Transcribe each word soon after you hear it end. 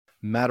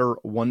Matter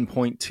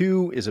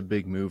 1.2 is a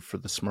big move for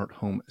the smart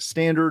home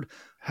standard.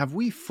 Have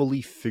we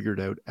fully figured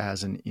out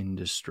as an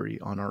industry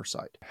on our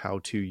side how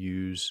to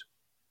use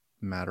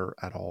Matter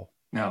at all?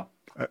 No.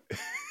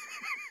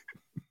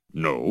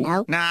 No.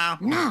 No. No.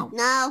 No.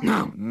 No.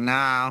 No.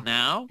 No.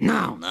 No.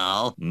 No.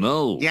 No.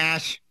 No.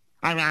 Yes.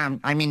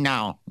 I mean,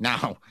 no.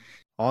 No.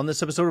 On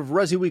this episode of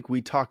ResiWeek,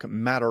 we talk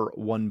Matter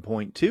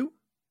 1.2,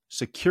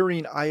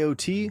 securing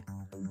IoT,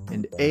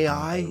 and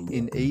AI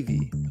in AV.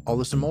 All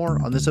this and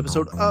more on this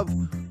episode of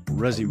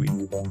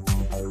ResiWeek.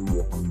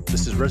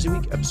 This is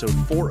ResiWeek, episode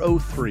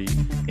 403,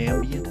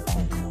 Ambient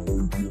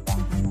Home.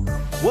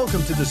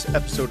 Welcome to this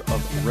episode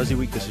of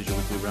ResiWeek. This is your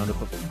weekly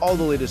roundup of all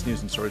the latest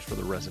news and stories for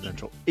the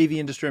residential AV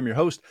industry. I'm your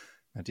host,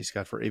 Matty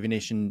Scott for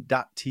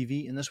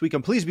AVNation.tv. And this week,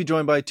 I'm pleased to be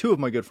joined by two of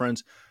my good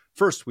friends.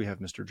 First, we have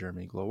Mr.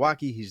 Jeremy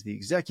Glowacki. He's the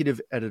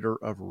executive editor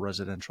of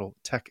Residential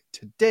Tech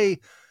Today.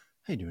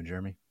 How you doing,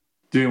 Jeremy?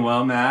 Doing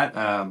well, Matt.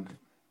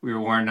 We were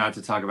warned not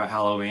to talk about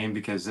Halloween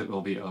because it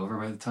will be over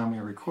by the time we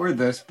record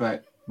this,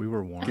 but we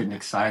were warned. Getting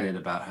excited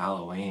about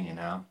Halloween, you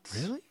know.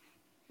 Really?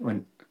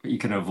 When you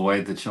can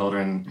avoid the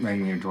children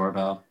ringing your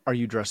doorbell. Are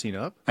you dressing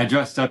up? I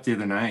dressed up the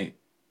other night.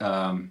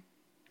 I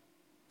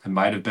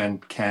might have been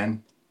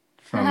Ken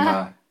from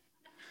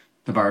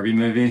the Barbie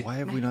movie. Why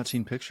have we not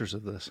seen pictures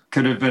of this?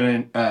 Could have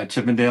been a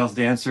Chippendales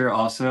dancer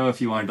also,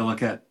 if you wanted to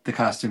look at the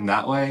costume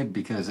that way,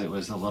 because it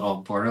was a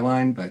little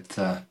borderline,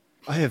 but...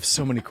 I have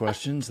so many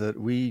questions that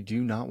we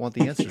do not want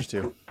the answers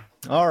to.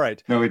 All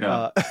right. No, we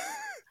don't.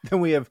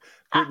 Then we have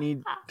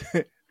Brittany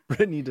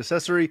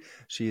DeCesare.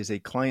 She is a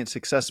client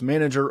success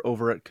manager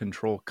over at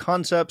Control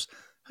Concepts.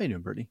 How you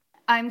doing, Brittany?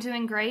 I'm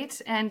doing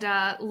great and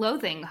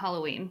loathing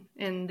Halloween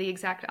in the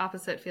exact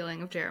opposite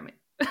feeling of Jeremy.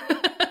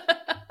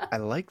 I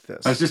like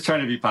this. I was just trying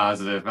to be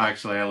positive.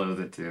 Actually, I loathe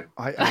it too.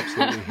 I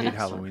absolutely hate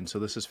Halloween, so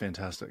this is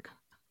fantastic.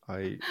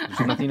 There's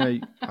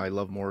nothing I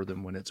love more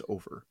than when it's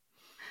over.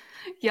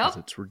 Yep.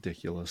 It's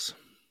ridiculous.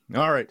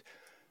 All right.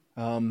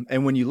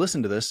 And when you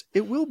listen to this,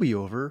 it will be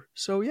over.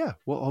 So yeah,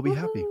 we'll all be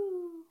happy.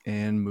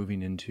 And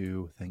moving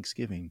into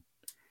Thanksgiving,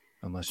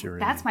 unless you're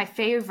That's my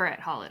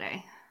favorite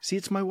holiday. See,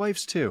 it's my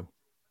wife's too.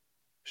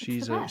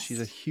 She's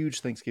a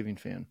huge Thanksgiving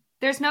fan.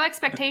 There's no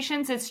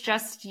expectations. It's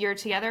just you're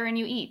together and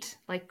you eat.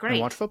 Like, great.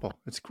 And watch football.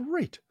 It's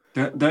great.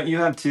 Don't you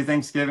have two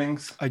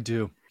Thanksgivings? I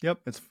do. Yep.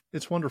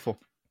 It's wonderful.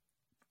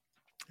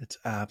 It's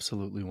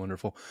absolutely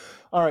wonderful.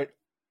 All right.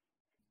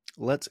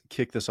 Let's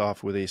kick this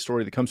off with a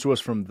story that comes to us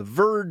from The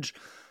Verge.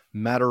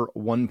 Matter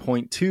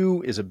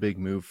 1.2 is a big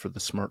move for the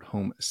smart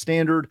home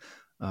standard.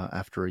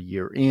 After a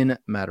year in,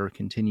 Matter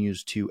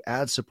continues to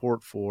add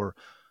support for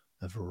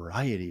a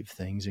variety of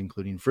things,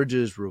 including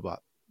fridges,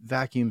 robot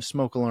vacuums,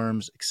 smoke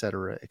alarms,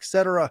 etc.,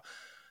 etc.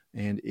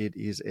 And it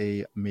is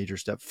a major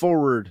step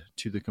forward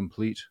to the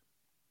complete,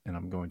 and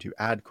I'm going to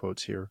add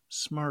quotes here,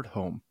 smart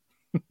home.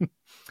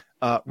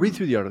 Read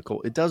through the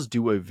article. It does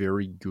do a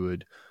very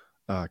good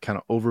kind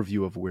of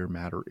overview of where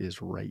Matter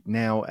is right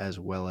now, as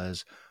well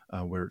as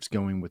where it's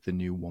going with the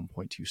new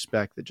 1.2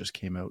 spec that just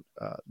came out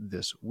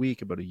this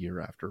week, about a year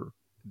after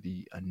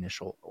the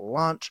initial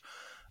launch,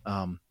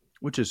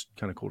 which is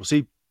kind of cool to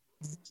see.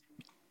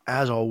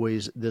 As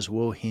always, this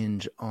will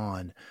hinge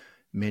on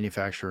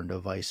manufacturer and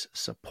device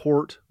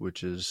support,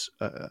 which is,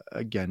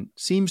 again,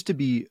 seems to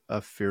be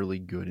a fairly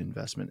good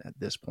investment at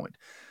this point.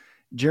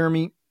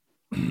 Jeremy,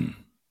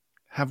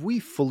 have we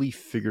fully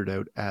figured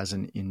out as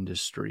an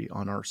industry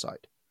on our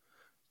side?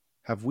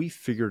 Have we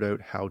figured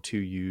out how to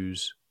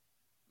use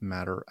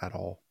Matter at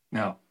all?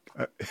 No.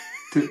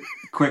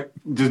 Quick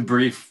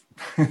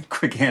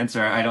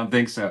answer. I don't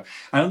think so.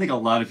 I don't think a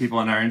lot of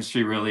people in our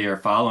industry really are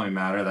following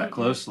Matter that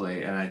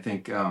closely. And I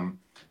think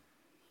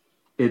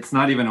it's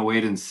not even a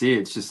wait and see.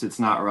 It's just, it's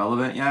not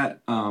relevant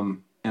yet.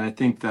 And I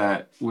think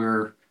that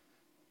we're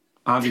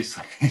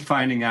obviously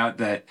finding out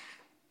that,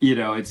 you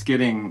know, it's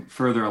getting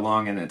further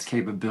along in its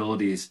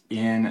capabilities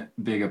in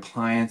big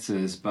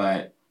appliances,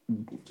 but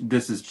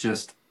this is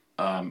just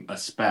a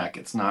spec.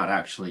 It's not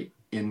actually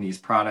in these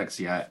products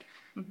yet.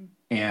 Mm-hmm.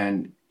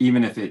 And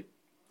even if it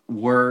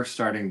were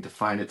starting to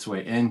find its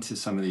way into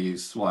some of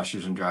these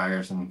washers and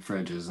dryers and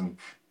fridges and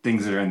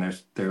things that are in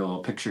their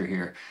little picture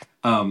here,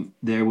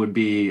 there would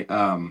be,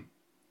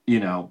 you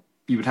know,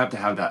 you would have to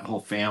have that whole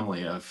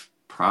family of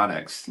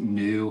products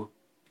new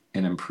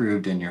and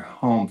improved in your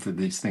home for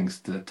these things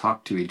to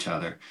talk to each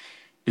other.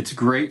 It's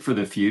great for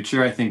the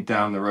future, I think,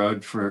 down the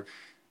road for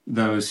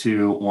those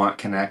who want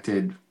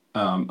connected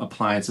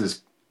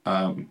appliances,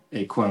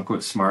 a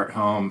quote-unquote smart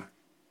home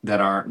that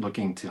aren't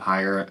looking to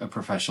hire a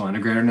professional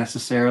integrator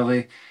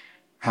necessarily.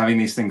 Having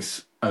these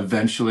things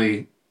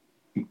eventually,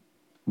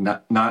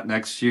 not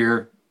next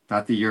year,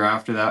 not the year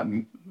after that,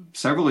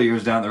 several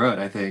years down the road,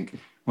 I think,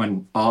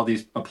 when all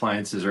these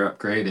appliances are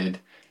upgraded,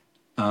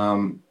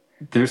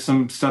 there's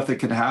some stuff that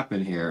could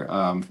happen here.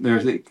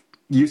 There's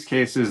use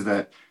cases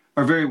that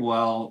are very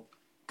well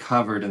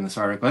covered in this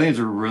article. I think it's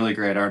a really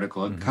great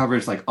article. It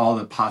covers like all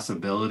the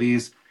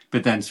possibilities,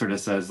 but then sort of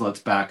says,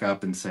 let's back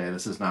up and say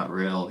this is not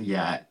real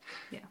yet.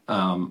 Yeah.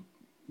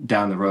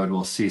 Down the road,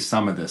 we'll see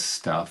some of this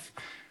stuff.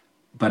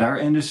 But our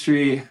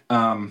industry,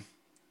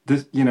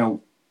 this,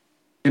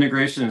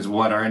 integration is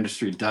what our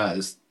industry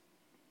does.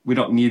 We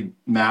don't need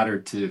Matter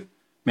to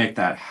make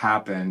that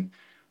happen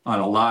on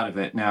a lot of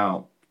it.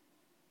 Now,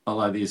 a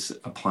lot of these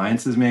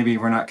appliances, maybe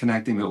we're not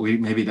connecting, but we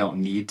maybe don't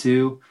need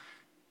to.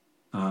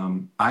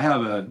 I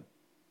have a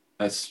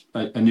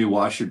new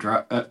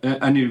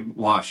a new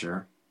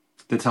washer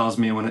that tells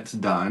me when it's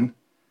done,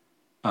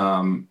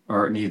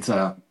 or it needs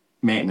a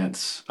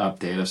maintenance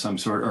update of some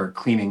sort or a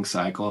cleaning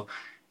cycle.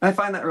 And I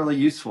find that really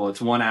useful.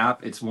 It's one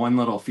app, it's one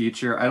little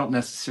feature. I don't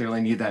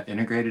necessarily need that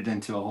integrated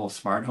into a whole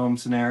smart home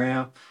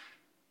scenario.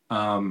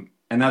 And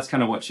that's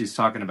kind of what she's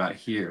talking about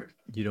here.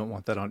 You don't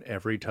want that on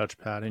every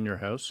touchpad in your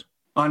house?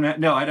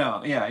 No, I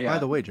don't. Yeah. By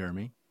the way,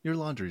 Jeremy, your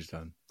laundry's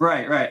done.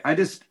 Right.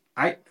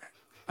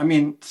 I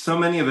mean, so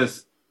many of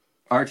us,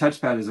 our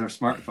touchpad is our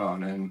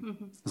smartphone,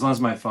 and as long as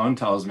my phone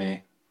tells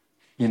me,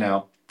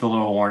 the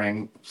little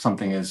warning,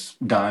 something is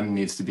done,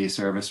 needs to be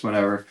serviced,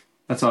 whatever,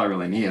 that's all I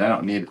really need. I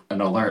don't need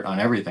an alert on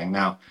everything.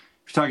 Now,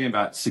 if you're talking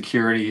about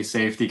security,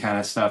 safety kind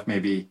of stuff,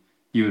 maybe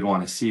you would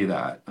want to see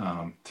that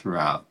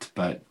throughout.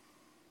 But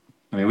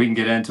I mean, we can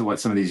get into what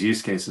some of these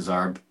use cases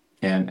are,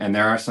 and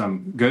there are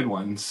some good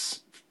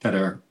ones that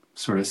are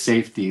sort of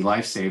safety,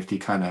 life safety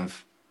kind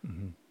of,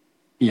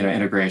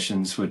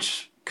 integrations,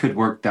 which could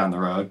work down the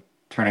road,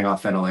 turning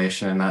off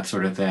ventilation, that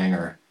sort of thing,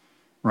 or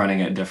running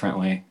it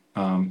differently.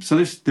 So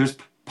there's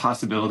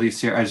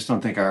possibilities here. I just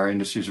don't think our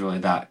industry is really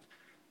that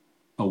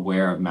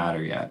aware of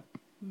Matter yet.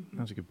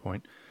 That's a good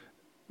point.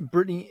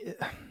 Brittany,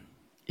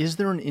 is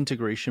there an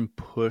integration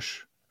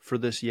push for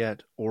this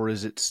yet, or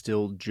is it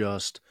still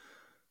just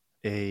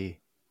a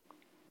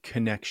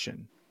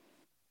connection?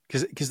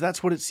 Because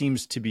that's what it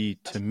seems to be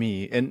to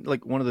me. And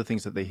like one of the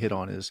things that they hit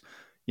on is,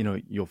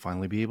 you'll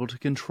finally be able to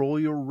control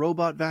your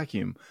robot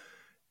vacuum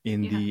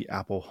in the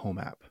Apple Home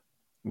app,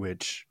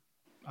 which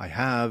I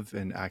have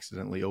and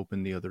accidentally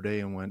opened the other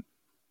day and went,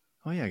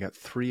 oh yeah, I got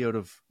 3 out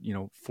of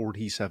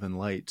 47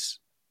 lights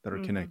that are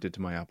connected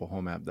to my Apple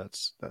Home app.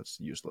 That's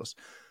useless.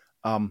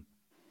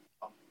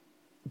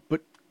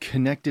 But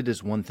connected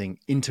is one thing,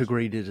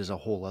 integrated is a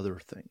whole other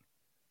thing.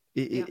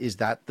 Is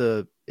that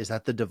the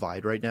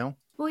divide right now?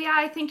 Well, yeah,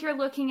 I think you're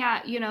looking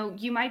at,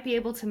 you might be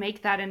able to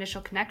make that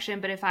initial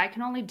connection, but if I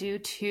can only do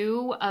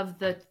 2 of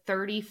the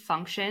 30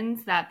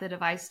 functions that the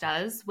device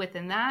does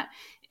within that,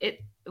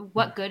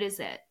 what good is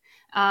it?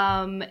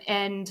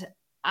 And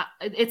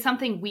it's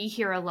something we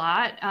hear a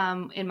lot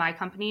in my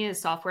company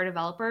as software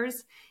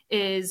developers,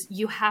 is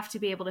you have to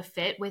be able to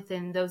fit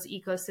within those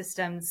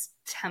ecosystems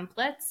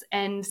templates.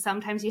 And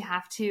sometimes you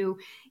have to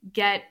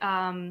get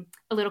a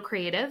little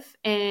creative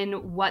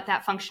in what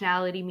that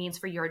functionality means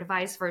for your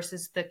device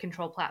versus the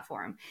control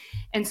platform.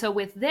 And so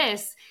with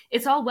this,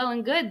 it's all well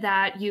and good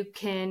that you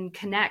can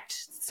connect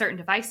certain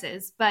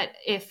devices. But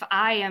if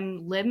I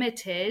am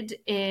limited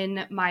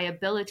in my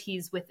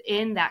abilities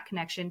within that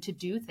connection to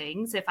do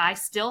things, if I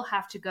still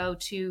have to go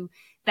to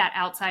that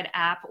outside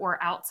app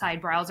or outside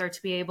browser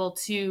to be able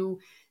to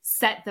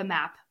set the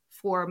map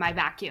for my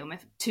vacuum,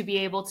 to be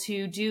able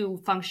to do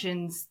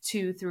functions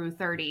 2 through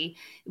 30,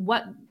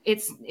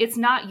 it's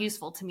not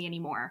useful to me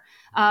anymore.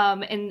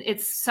 And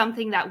it's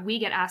something that we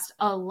get asked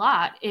a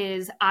lot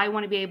is, I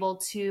want to be able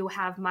to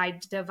have my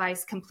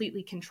device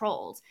completely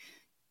controlled.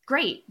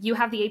 Great. You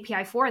have the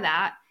API for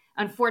that.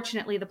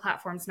 Unfortunately, the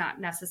platform's not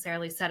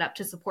necessarily set up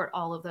to support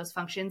all of those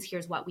functions.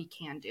 Here's what we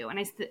can do.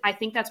 And I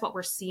think that's what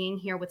we're seeing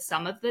here with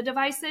some of the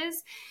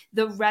devices.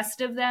 The rest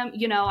of them,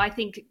 I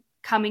think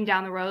coming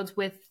down the roads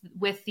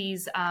with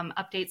these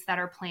updates that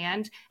are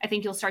planned, I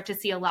think you'll start to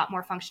see a lot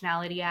more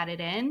functionality added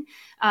in.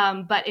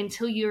 But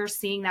until you're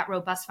seeing that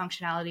robust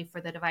functionality for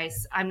the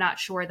device, I'm not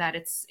sure that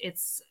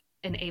it's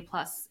an A+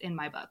 in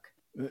my book.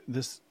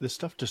 This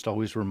stuff just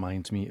always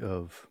reminds me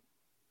of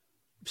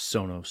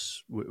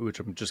Sonos, which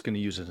I'm just going to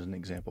use as an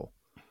example,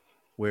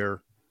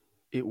 where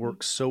it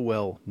works so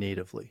well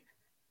natively.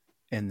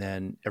 And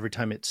then every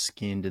time it's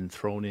skinned and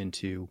thrown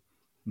into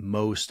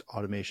most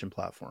automation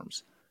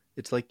platforms,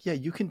 it's like, yeah,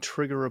 you can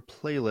trigger a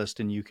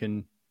playlist and you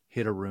can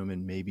hit a room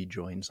and maybe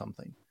join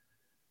something.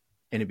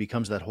 And it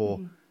becomes that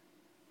whole,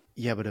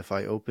 yeah, but if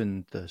I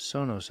open the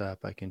Sonos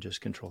app, I can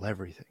just control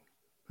everything.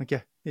 Like,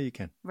 yeah, you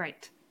can.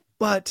 Right.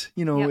 But,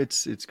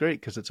 it's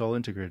great because it's all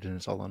integrated and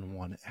it's all on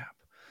one app.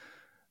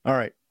 All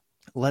right,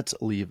 let's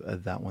leave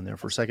that one there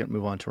for a second.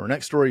 Move on to our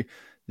next story.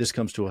 This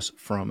comes to us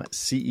from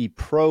CE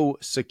Pro,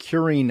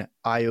 Securing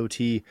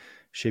IoT,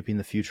 Shaping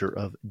the Future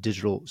of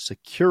Digital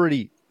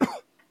Security.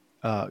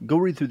 Go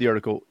read through the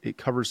article. It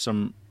covers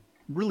some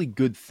really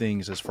good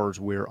things as far as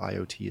where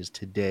IoT is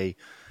today,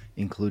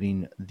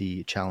 including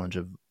the challenge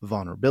of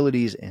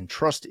vulnerabilities and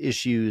trust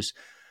issues,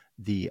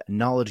 the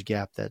knowledge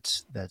gap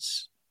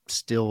that's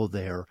still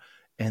there,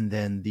 and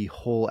then the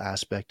whole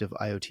aspect of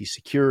IoT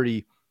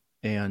security.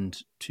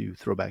 And to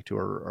throw back to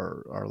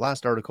our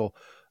last article,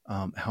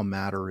 how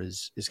Matter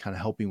is kind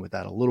of helping with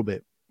that a little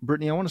bit.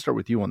 Brittany, I want to start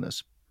with you on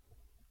this.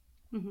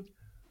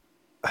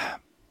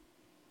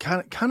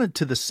 Kind of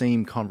to the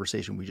same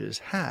conversation we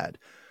just had.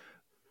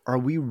 Are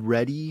we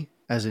ready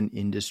as an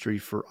industry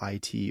for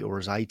IT, or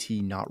is IT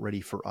not ready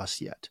for us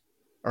yet?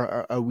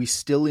 Are we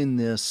still in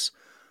this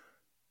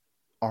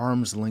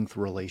arm's length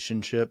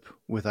relationship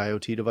with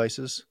IoT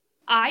devices?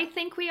 I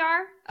think we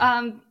are,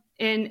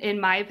 in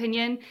my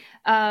opinion.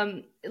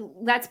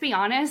 Let's be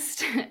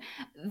honest.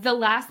 The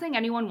last thing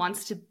anyone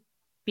wants to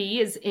be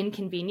is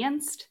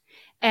inconvenienced.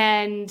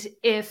 And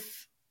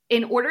if,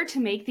 in order to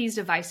make these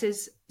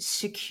devices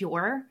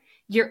secure,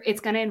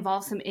 it's going to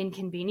involve some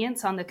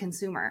inconvenience on the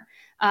consumer.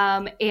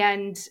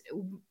 And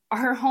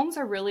our homes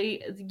are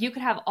really, you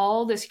could have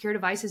all the secure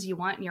devices you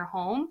want in your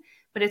home,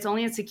 but it's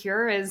only as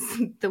secure as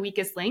the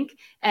weakest link.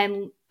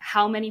 And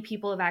how many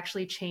people have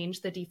actually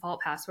changed the default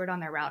password on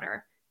their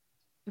router?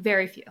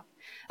 Very few.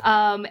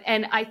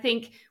 And I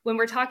think when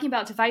we're talking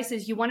about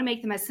devices, you want to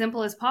make them as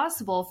simple as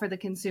possible for the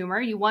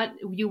consumer. You want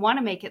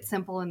to make it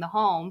simple in the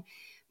home.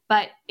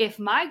 But if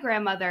my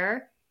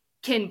grandmother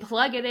can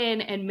plug it in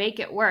and make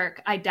it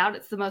work, I doubt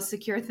it's the most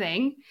secure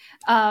thing.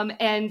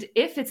 And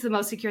if it's the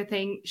most secure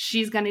thing,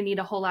 she's going to need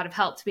a whole lot of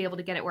help to be able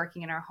to get it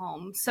working in our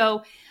home.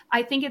 So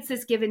I think it's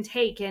this give and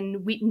take,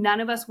 and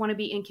none of us want to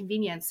be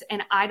inconvenienced.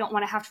 And I don't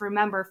want to have to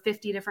remember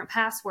 50 different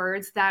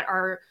passwords that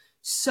are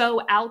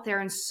so out there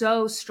and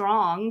so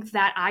strong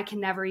that I can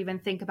never even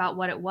think about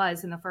what it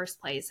was in the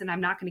first place. And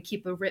I'm not going to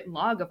keep a written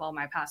log of all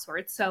my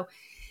passwords. So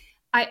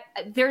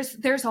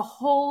there's a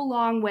whole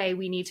long way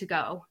we need to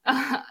go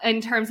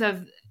in terms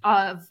of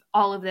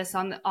all of this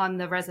on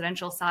the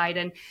residential side.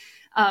 And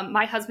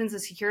my husband's a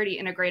security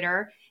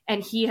integrator,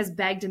 and he has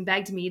begged and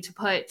begged me to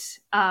put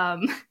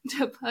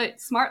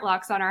smart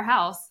locks on our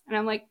house. And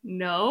I'm like,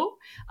 no,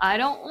 I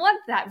don't want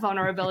that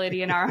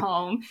vulnerability in our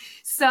home.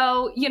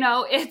 So,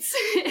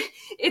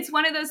 it's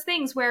one of those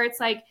things where it's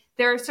like,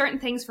 there are certain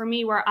things for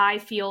me where I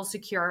feel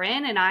secure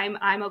in, and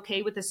I'm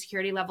okay with the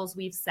security levels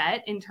we've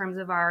set in terms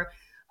of our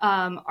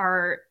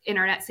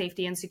internet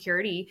safety and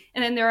security.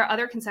 And then there are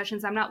other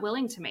concessions I'm not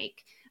willing to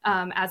make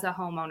as a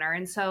homeowner.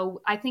 And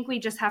so I think we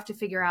just have to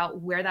figure out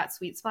where that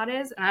sweet spot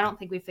is. And I don't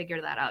think we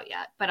figured that out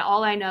yet. But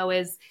all I know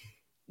is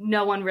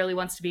no one really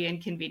wants to be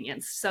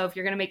inconvenienced. So if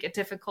you're going to make it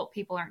difficult,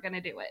 people aren't going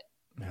to do it.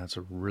 Yeah, that's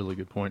a really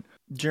good point.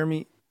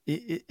 Jeremy,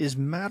 is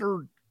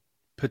Matter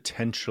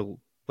potential,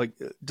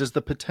 does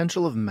the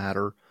potential of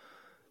Matter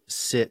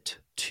sit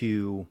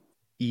to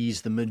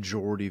ease the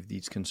majority of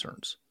these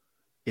concerns?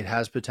 It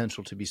has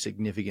potential to be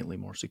significantly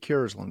more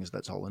secure as long as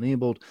that's all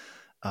enabled.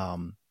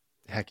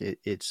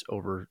 It's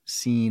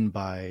overseen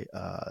by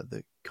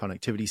the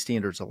Connectivity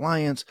Standards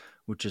Alliance,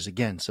 which is,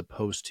 again,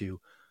 supposed to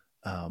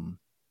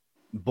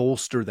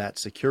bolster that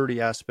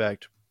security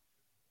aspect.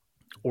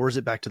 Or is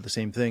it back to the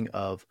same thing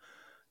of,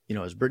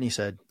 as Brittany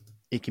said,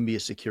 it can be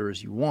as secure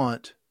as you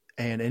want,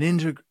 and an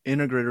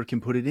integrator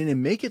can put it in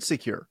and make it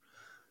secure.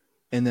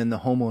 And then the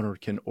homeowner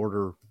can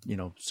order,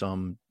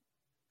 some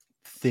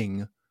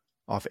thing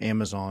off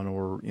Amazon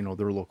or,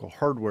 their local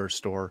hardware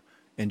store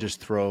and just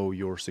throw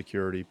your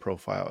security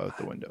profile out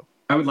the window.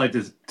 I would like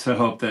to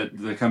hope that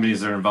the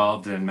companies that are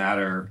involved in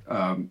Matter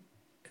are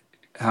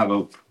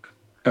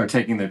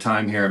taking their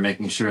time here and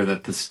making sure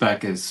that the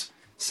spec is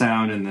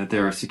sound and that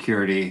there are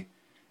security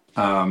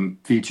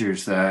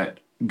features that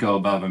go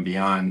above and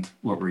beyond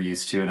what we're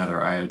used to in other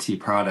IoT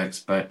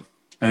products. But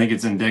I think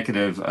it's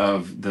indicative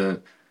of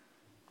the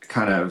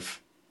kind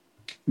of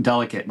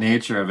delicate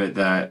nature of it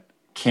that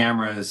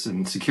cameras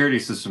and security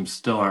systems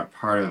still aren't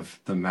part of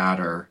the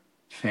Matter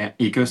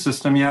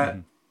ecosystem yet.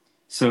 Mm-hmm.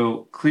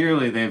 So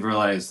clearly they've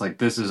realized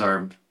this is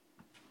our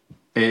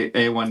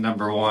A1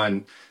 number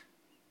one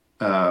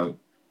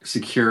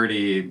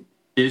security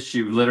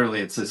issue. Literally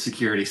it's a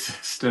security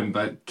system,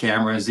 but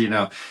cameras, you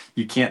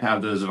can't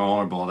have those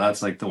vulnerable.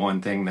 That's the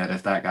one thing that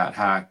if that got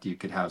hacked, you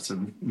could have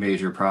some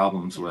major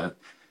problems with.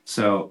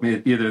 So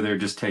either they're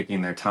just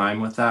taking their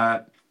time with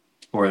that,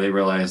 or they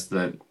realize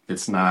that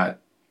it's not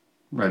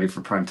ready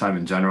for prime time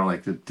in general.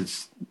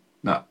 It's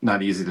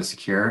not easy to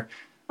secure.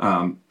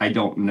 I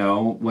don't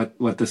know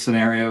what the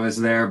scenario is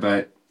there,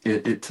 but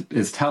it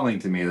is telling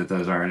to me that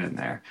those aren't in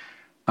there.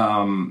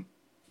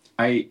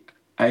 I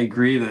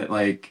agree that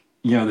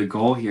the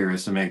goal here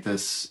is to make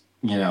this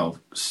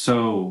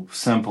so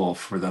simple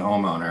for the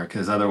homeowner,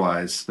 because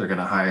otherwise they're going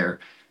to hire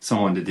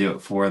someone to do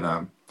it for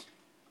them.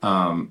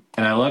 And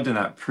I loved in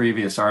that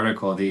previous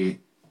article the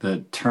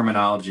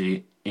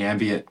terminology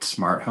ambient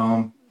smart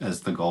home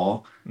as the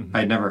goal. Mm-hmm.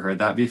 I'd never heard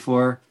that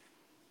before.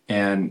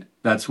 And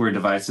that's where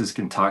devices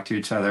can talk to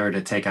each other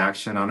to take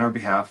action on our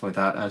behalf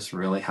without us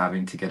really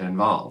having to get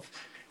involved.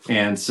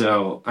 And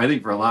so I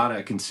think for a lot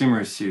of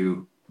consumers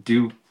who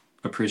do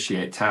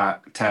appreciate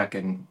tech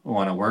and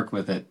want to work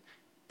with it,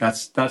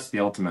 that's the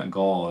ultimate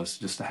goal, is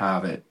just to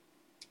have it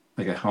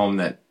like a home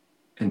that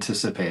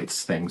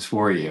anticipates things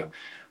for you.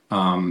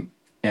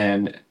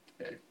 And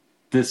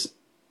this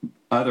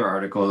other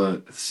article,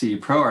 the CE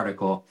Pro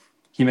article,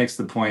 he makes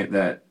the point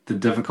that the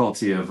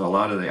difficulty of a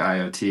lot of the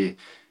IoT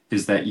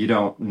is that you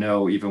don't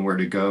know even where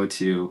to go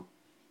to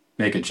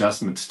make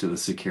adjustments to the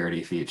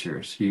security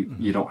features.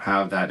 You don't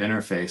have that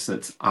interface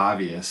that's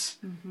obvious,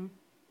 mm-hmm.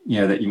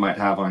 That you might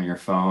have on your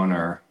phone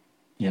or,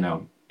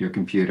 your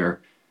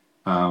computer.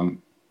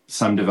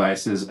 some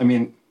devices. I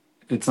mean,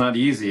 it's not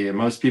easy, and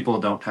most people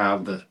don't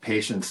have the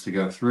patience to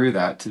go through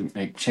that to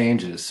make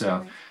changes.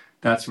 So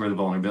that's where the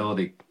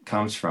vulnerability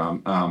comes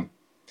from.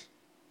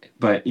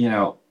 But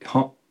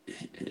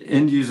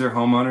end user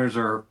homeowners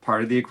are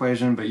part of the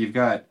equation, but you've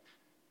got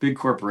big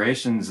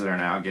corporations that are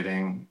now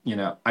getting,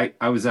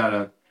 I was at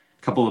a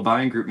couple of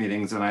buying group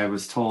meetings, and I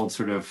was told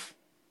sort of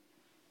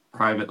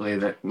privately,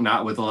 that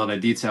not with a lot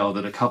of detail,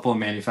 that a couple of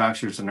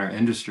manufacturers in our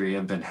industry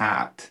have been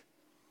hacked,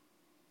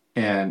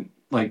 and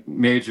like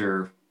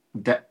major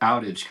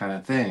outage kind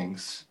of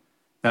things.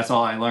 That's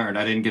all I learned.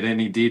 I didn't get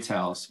any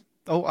details.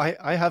 Oh,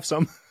 I have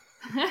some.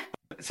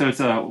 So it's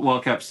a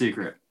well-kept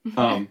secret.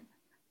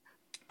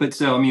 But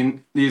so, I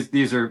mean,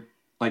 these are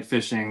like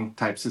phishing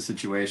types of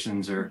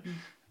situations, or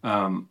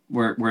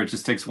where it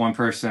just takes one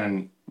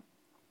person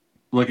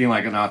looking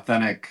like an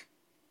authentic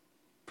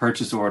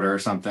purchase order or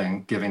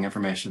something, giving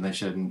information they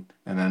shouldn't,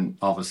 and then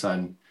all of a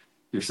sudden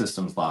your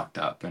system's locked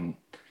up and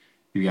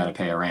you got to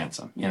pay a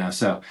ransom.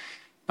 So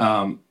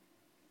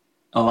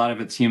a lot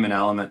of it's human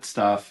element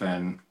stuff,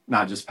 and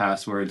not just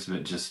passwords,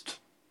 but just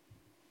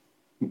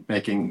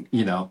making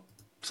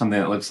something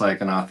that looks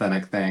like an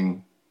authentic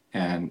thing,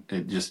 and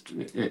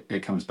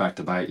it comes back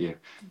to bite you.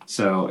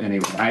 So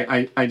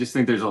anyway, I just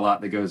think there's a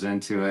lot that goes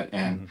into it,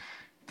 and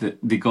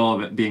the goal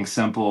of it being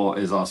simple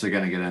is also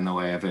going to get in the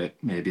way of it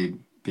maybe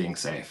being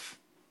safe.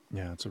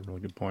 Yeah, that's a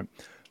really good point.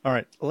 All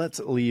right, let's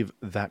leave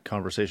that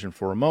conversation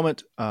for a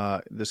moment.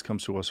 This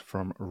comes to us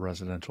from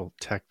Residential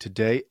Tech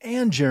Today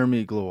and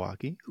Jeremy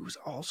Glowacki, who's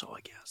also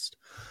a guest.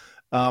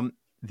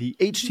 The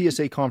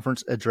HTSA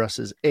conference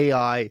addresses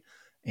AI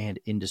and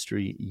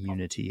industry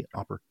unity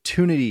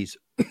opportunities.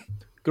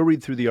 Go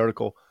read through the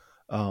article.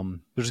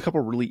 There's a couple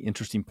of really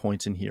interesting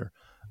points in here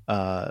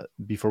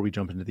before we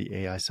jump into the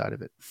AI side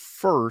of it.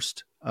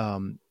 First,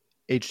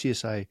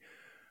 HTSI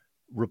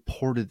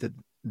reported that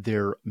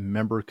their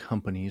member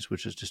companies,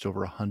 which is just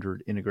over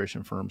 100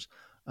 integration firms,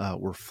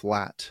 were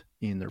flat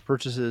in their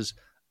purchases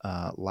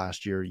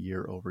last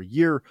year over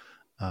year.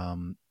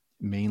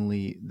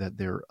 Mainly that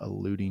they're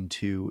alluding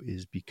to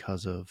is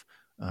because of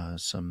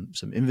some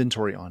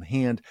inventory on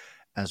hand,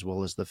 as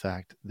well as the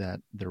fact that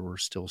there were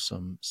still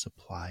some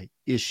supply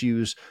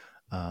issues.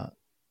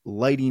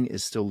 Lighting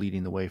is still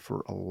leading the way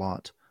for a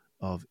lot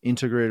of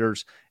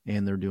integrators,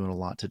 and they're doing a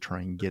lot to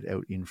try and get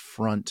out in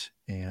front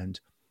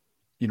and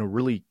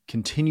really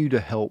continue to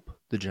help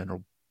the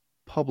general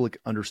public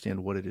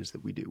understand what it is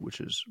that we do,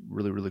 which is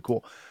really, really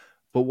cool.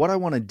 But what I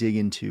want to dig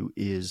into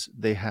is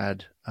they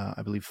had,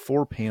 I believe,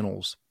 4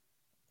 panels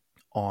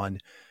on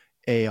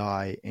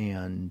AI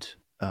and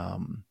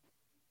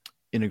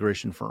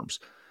integration firms,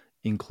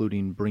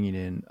 including bringing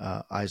in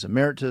Isa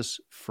Emeritus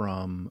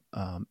from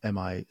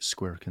MI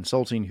Square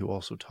Consulting, who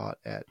also taught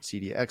at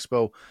CEDIA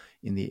Expo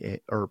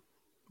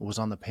was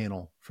on the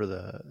panel for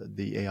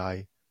the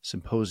AI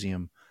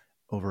symposium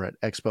over at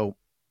Expo,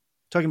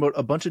 talking about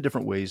a bunch of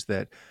different ways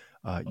that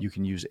you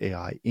can use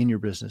AI in your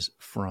business,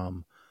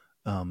 from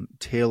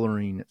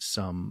tailoring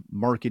some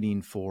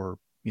marketing for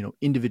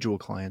individual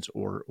clients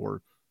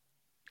or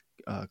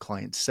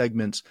client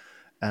segments,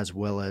 as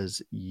well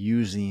as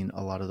using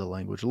a lot of the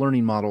language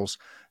learning models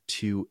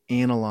to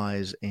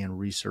analyze and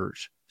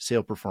research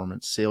sales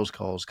performance, sales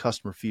calls,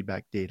 customer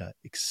feedback data,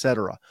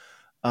 etc.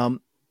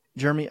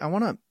 Jeremy, I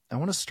want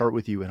to start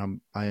with you, and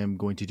I am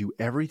going to do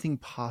everything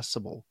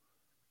possible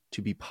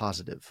to be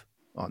positive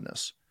on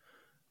this,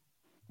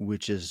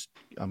 which is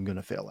I'm going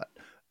to fail at,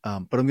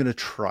 but I'm going to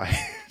try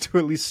to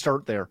at least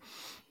start there.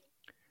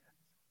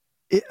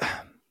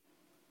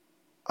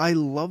 I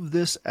love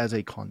this as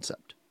a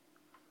concept.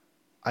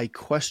 I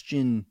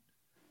question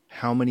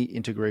how many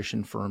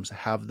integration firms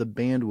have the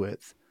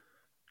bandwidth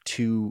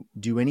to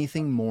do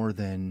anything more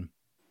than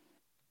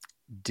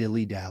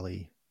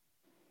dilly-dally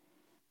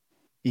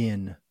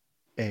in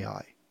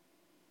AI,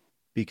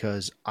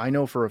 because I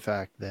know for a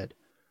fact that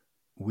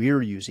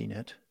we're using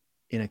it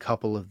in a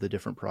couple of the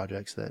different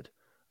projects that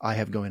I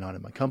have going on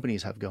and my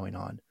companies have going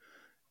on.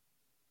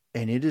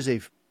 And it is a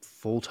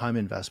full-time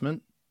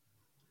investment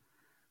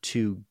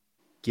to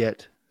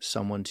get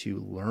someone to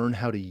learn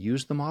how to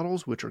use the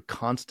models, which are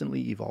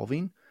constantly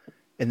evolving,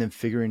 and then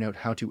figuring out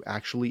how to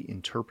actually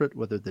interpret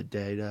whether the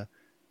data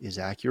is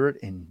accurate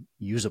and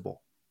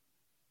usable.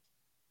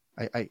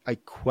 I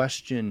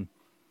question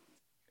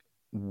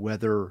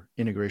whether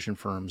integration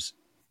firms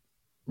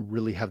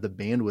really have the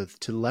bandwidth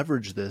to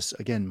leverage this,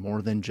 again,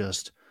 more than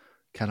just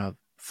kind of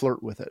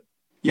flirt with it.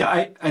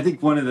 Yeah, I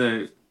think one of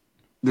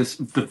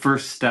the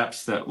first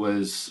steps that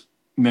was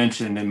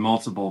mentioned in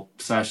multiple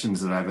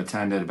sessions that I've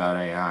attended about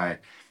AI,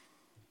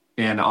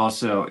 and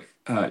also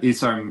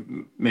Isar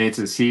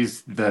Maitis,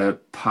 he's the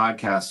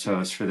podcast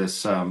host for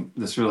this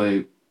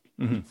really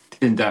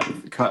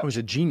in-depth cut. Oh, he's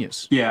a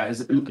genius. Yeah,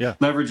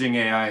 leveraging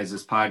AI is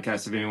this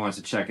podcast. If anyone wants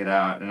to check it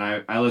out, and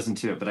I listen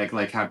to it, but I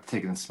have to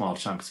take it in small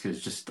chunks because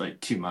it's just like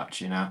too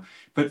much,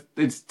 But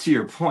it's, to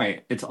your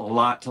point, it's a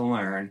lot to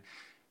learn,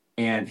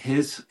 and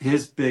his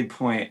big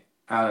point,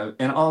 and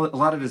a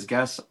lot of his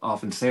guests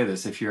often say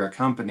this: if you're a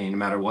company, no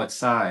matter what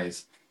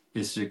size,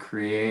 is to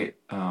create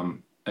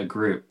a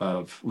group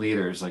of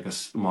leaders, like a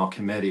small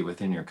committee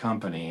within your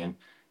company. And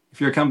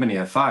if you're a company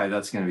of 5,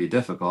 that's going to be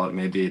difficult. It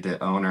may be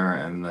the owner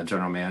and the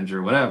general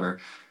manager, whatever.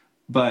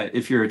 But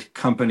if you're a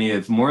company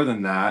of more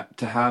than that,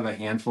 to have a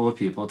handful of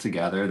people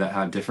together that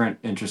have different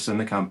interests in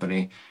the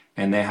company,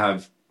 and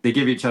they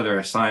give each other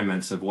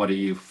assignments of what are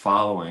you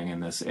following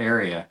in this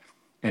area,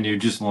 and you're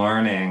just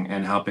learning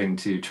and helping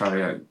to try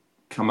to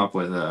come up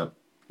with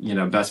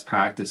best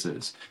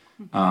practices.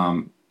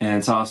 And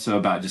it's also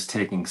about just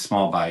taking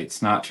small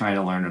bites, not trying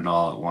to learn it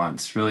all at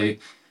once. Really,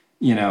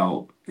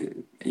 you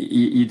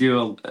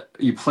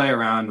play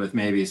around with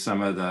maybe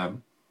some of the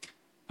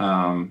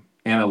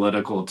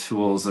analytical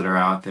tools that are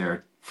out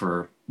there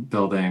for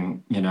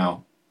building,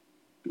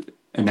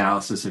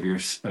 analysis of your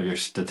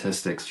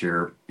statistics,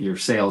 your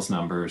sales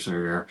numbers, or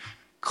your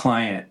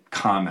client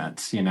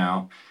comments.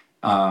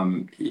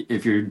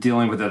 If you're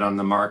dealing with it on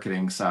the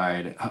marketing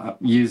side,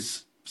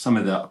 use some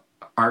of the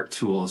art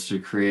tools to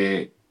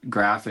create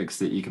graphics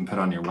that you can put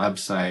on your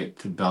website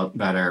to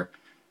better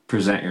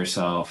present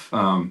yourself.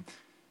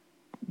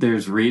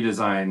 There's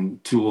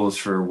redesign tools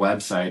for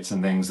websites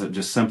and things that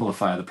just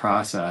simplify the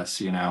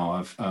process,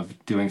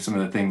 of doing some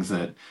of the things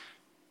that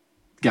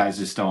guys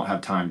just don't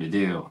have time to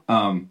do.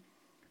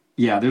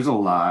 Yeah, there's a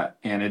lot,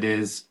 and it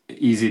is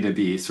easy to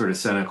be sort of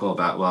cynical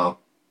about, well,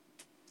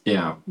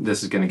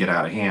 this is going to get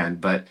out of hand,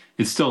 but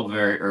it's still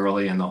very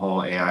early in the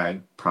whole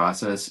AI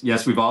process.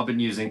 Yes, we've all been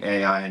using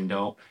AI and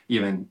don't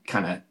even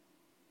kind of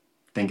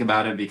think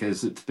about it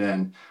because it's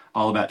been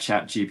all about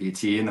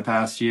ChatGPT in the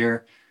past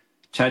year.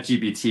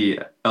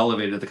 ChatGPT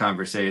elevated the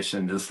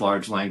conversation to this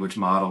large language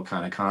model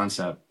kind of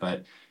concept,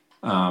 but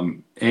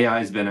AI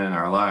has been in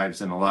our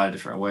lives in a lot of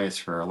different ways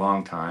for a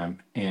long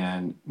time,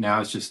 and now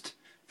it's just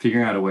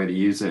figuring out a way to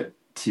use it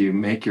to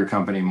make your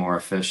company more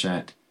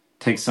efficient,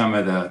 take some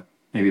of the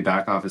maybe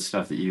back office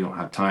stuff that you don't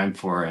have time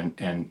for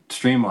and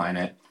streamline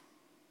it.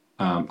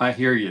 I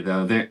hear you,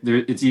 though.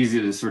 It's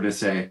easy to sort of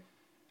say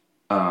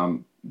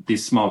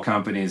these small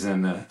companies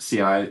in the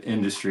CI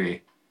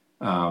industry,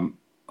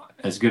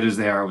 as good as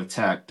they are with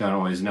tech, don't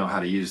always know how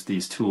to use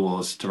these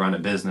tools to run a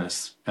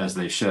business as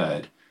they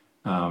should.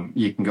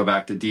 You can go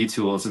back to D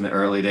tools in the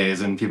early days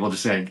and people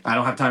just saying, I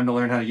don't have time to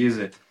learn how to use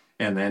it.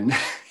 And then,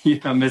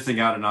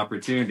 missing out on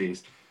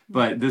opportunities.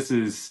 But this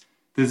is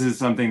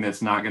something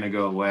that's not going to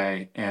go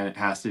away, and it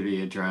has to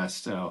be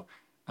addressed. So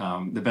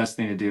the best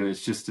thing to do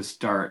is just to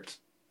start,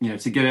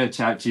 to get a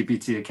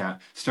ChatGPT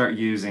account, start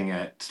using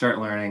it, start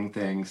learning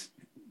things,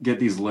 get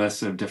these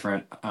lists of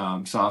different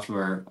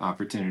software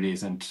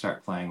opportunities and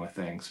start playing with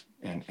things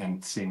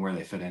and seeing where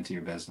they fit into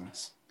your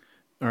business.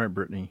 All right,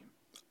 Brittany,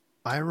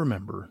 I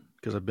remember,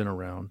 because I've been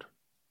around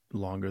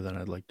longer than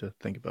I'd like to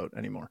think about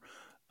anymore.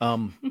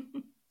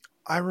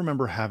 I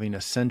remember having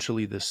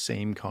essentially the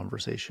same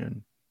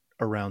conversation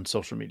around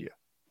social media,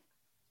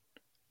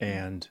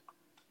 and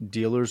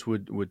dealers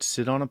would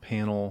sit on a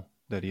panel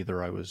that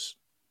either I was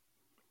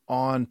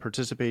on,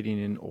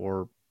 participating in,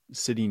 or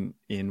sitting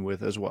in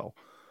with as well.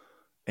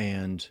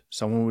 And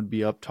someone would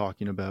be up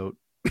talking about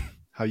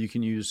how you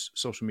can use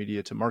social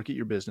media to market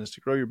your business,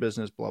 to grow your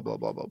business, blah, blah,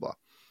 blah, blah, blah.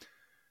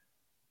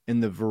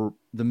 And the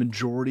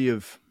majority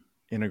of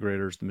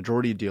integrators, the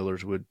majority of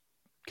dealers would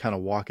kind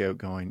of walk out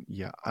going,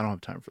 yeah, I don't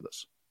have time for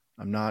this.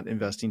 I'm not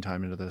investing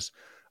time into this.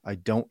 I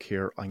don't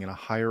care. I'm going to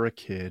hire a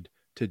kid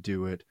to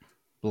do it,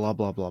 blah,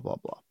 blah, blah, blah,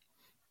 blah.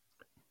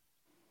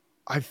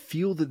 I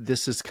feel that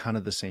this is kind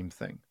of the same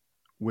thing,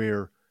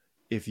 where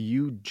if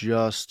you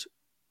just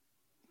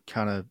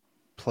kind of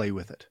play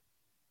with it,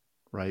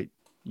 right?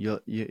 You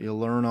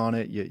learn on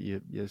it.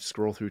 You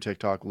scroll through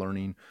TikTok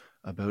learning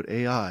about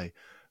AI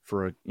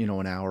for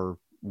an hour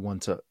one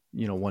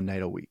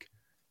night a week,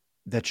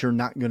 that you're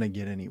not going to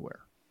get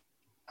anywhere.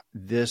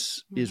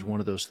 This is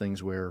one of those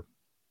things where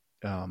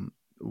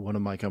one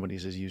of my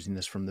companies is using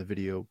this from the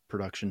video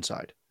production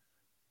side.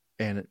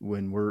 And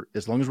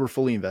as long as we're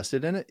fully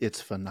invested in it,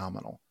 it's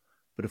phenomenal.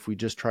 But if we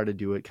just try to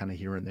do it kind of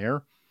here and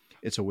there,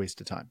 it's a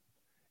waste of time.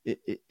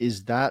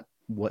 Is that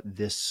what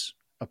this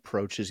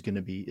approach is going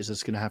to be? Is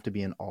this going to have to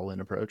be an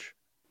all-in approach?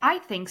 I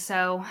think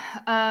so.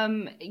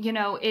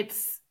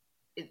 It's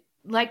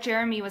like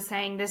Jeremy was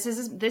saying, this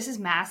is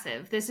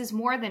massive. This is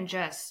more than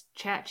just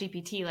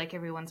ChatGPT, like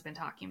everyone's been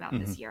talking about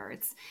this year.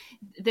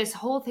 This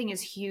whole thing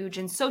is huge,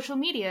 and social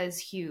media is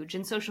huge,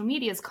 and social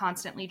media is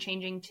constantly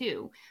changing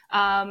too.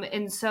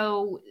 And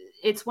so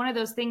it's one of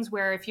those things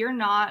where if you're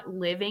not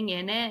living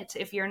in it,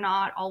 if you're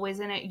not always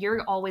in it,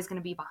 you're always going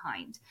to be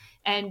behind,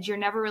 and you're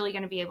never really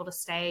going to be able to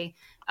stay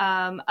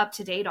up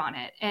to date on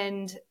it.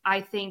 And I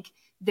think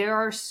there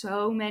are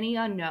so many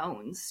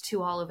unknowns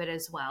to all of it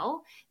as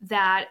well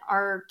that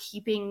are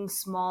keeping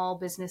small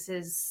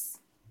businesses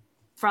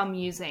from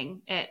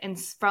using it and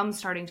from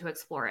starting to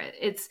explore it.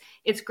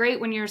 It's great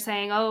when you're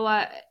saying,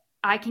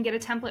 I can get a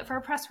template for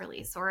a press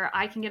release, or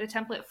I can get a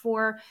template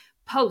for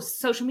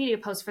social media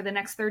posts for the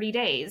next 30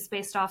 days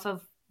based off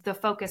of the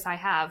focus I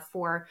have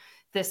for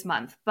this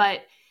month.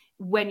 But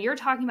when you're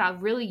talking about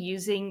really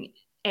using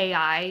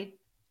AI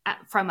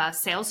from a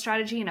sales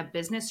strategy and a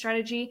business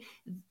strategy,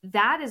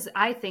 that is,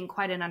 I think,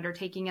 quite an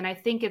undertaking. And I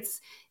think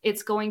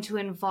it's going to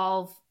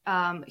involve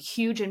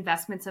huge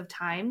investments of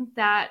time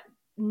that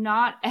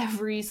not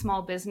every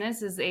small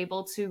business is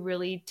able to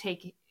really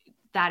take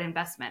that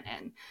investment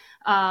in.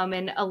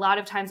 And a lot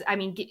of times, I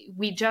mean,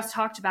 we just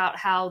talked about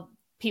how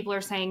people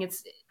are saying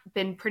it's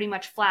been pretty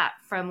much flat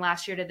from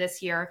last year to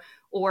this year,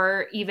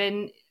 or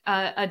even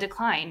a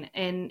decline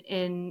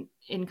in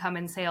income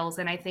and sales.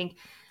 And I think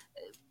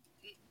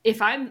if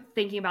I'm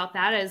thinking about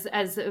that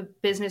as a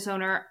business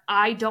owner,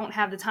 I don't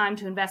have the time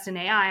to invest in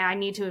AI. I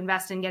need to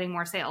invest in getting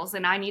more sales,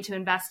 and I need to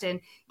invest in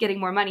getting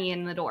more money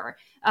in the door.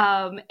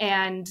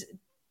 And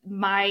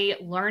my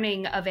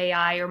learning of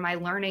AI or my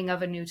learning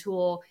of a new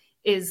tool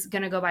is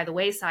going to go by the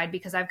wayside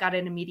because I've got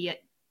an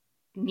immediate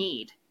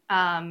need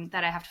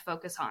that I have to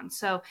focus on.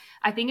 So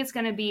I think it's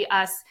going to be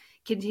us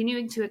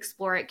continuing to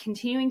explore it,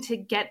 continuing to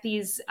get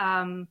these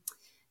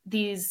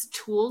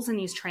tools and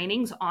these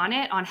trainings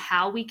on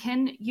how we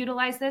can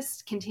utilize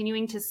this,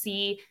 continuing to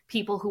see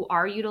people who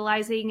are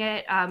utilizing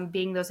it,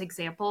 being those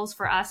examples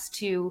for us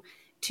to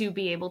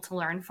be able to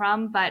learn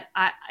from. But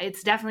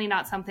it's definitely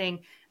not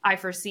something I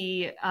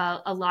foresee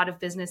a lot of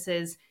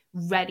businesses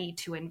ready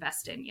to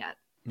invest in yet.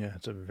 Yeah,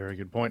 that's a very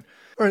good point.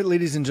 All right,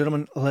 ladies and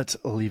gentlemen, let's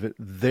leave it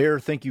there.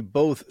 Thank you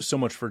both so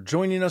much for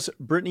joining us.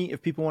 Brittany,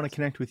 if people want to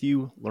connect with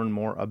you, learn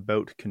more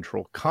about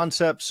Control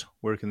Concepts,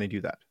 where can they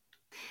do that?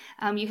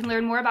 You can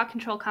learn more about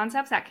Control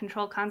Concepts at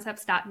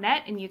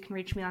controlconcepts.net, and you can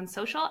reach me on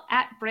social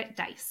at Britt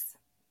Dice.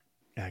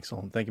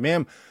 Excellent. Thank you,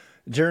 ma'am.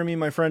 Jeremy,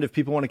 my friend, if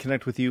people want to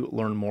connect with you,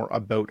 learn more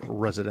about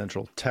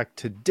Residential Tech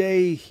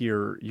Today,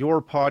 hear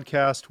your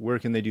podcast, where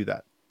can they do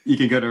that? You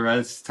can go to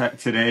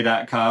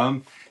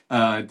restechtoday.com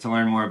to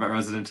learn more about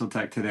Residential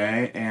Tech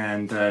Today,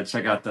 and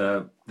check out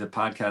the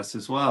podcast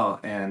as well.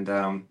 And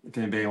if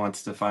anybody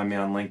wants to find me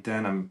on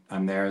LinkedIn,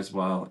 I'm there as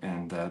well,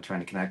 and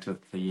trying to connect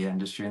with the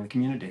industry and the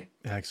community.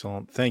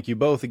 Excellent. Thank you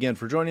both again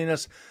for joining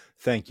us.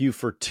 Thank you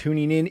for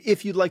tuning in.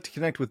 If you'd like to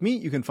connect with me,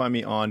 you can find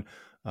me on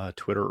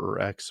Twitter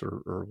or X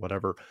or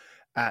whatever,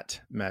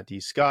 at Matt D.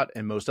 Scott,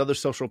 and most other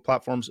social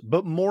platforms.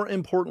 But more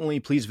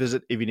importantly, please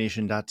visit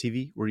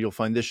avnation.tv, where you'll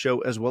find this show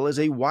as well as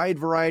a wide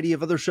variety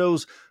of other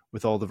shows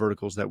with all the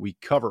verticals that we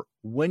cover.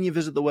 When you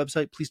visit the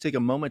website, please take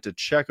a moment to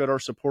check out our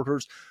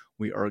supporters.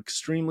 We are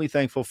extremely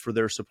thankful for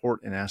their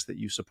support and ask that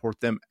you support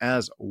them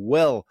as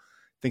well.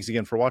 Thanks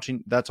again for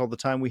watching. That's all the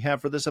time we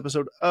have for this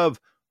episode of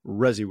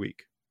ResiWeek,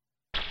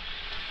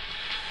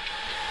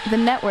 the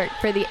network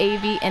for the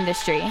AV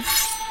industry.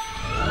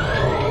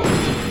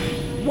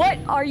 What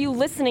are you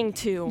listening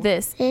to?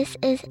 This is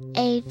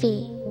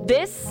AV.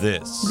 This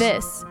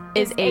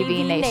is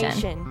AV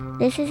Nation.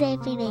 This is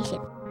AV Nation.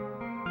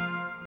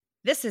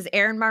 This is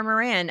Erin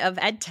Marmoran of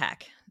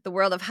EdTech. The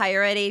world of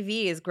higher ed AV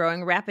is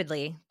growing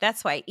rapidly.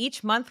 That's why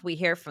each month we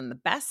hear from the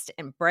best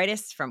and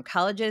brightest from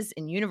colleges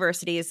and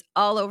universities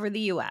all over the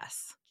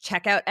U.S.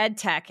 Check out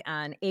EdTech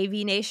on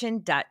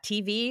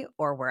avnation.tv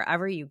or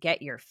wherever you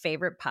get your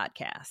favorite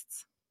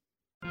podcasts.